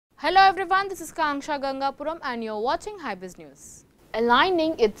Hello everyone, this is Kanksha Gangapuram and you're watching Hybiz News.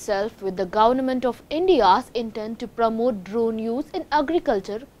 Aligning itself with the Government of India's intent to promote drone use in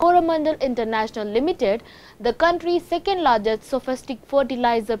agriculture, Coromandel International Limited, the country's second largest Phosphatic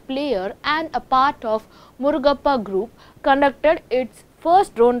fertilizer player and a part of Murugappa Group, conducted its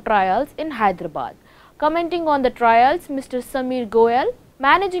first drone trials in Hyderabad. Commenting on the trials, Mr. Goel,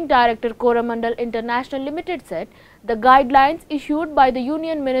 Managing Director Coromandel International Limited, said the guidelines issued by the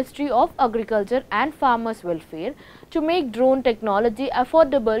Union Ministry of Agriculture and Farmers Welfare to make drone technology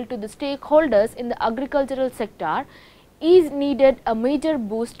affordable to the stakeholders in the agricultural sector is needed a major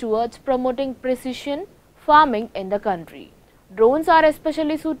boost towards promoting precision farming in the country. Drones are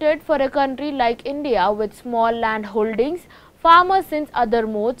especially suited for a country like India with small land holdings, farmers, since other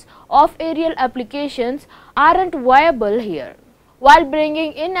modes of aerial applications aren't viable here. While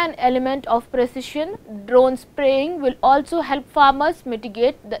bringing in an element of precision, drone spraying will also help farmers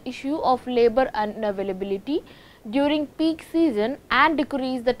mitigate the issue of labor unavailability during peak season and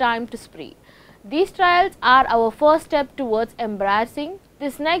decrease the time to spray. These trials are our first step towards embracing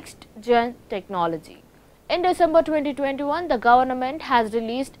this next-gen technology. In December 2021, the government has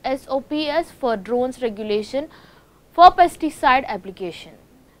released SOPs for drones regulation for pesticide application.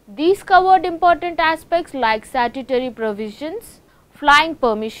 These covered important aspects like statutory provisions, flying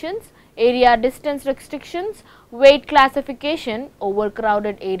permissions, area distance restrictions, weight classification,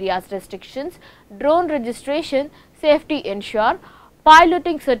 overcrowded areas restrictions, drone registration, safety ensure,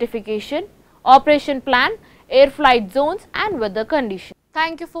 piloting certification, operation plan, air flight zones and weather conditions.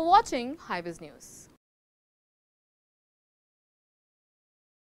 Thank you for watching Hybiz News.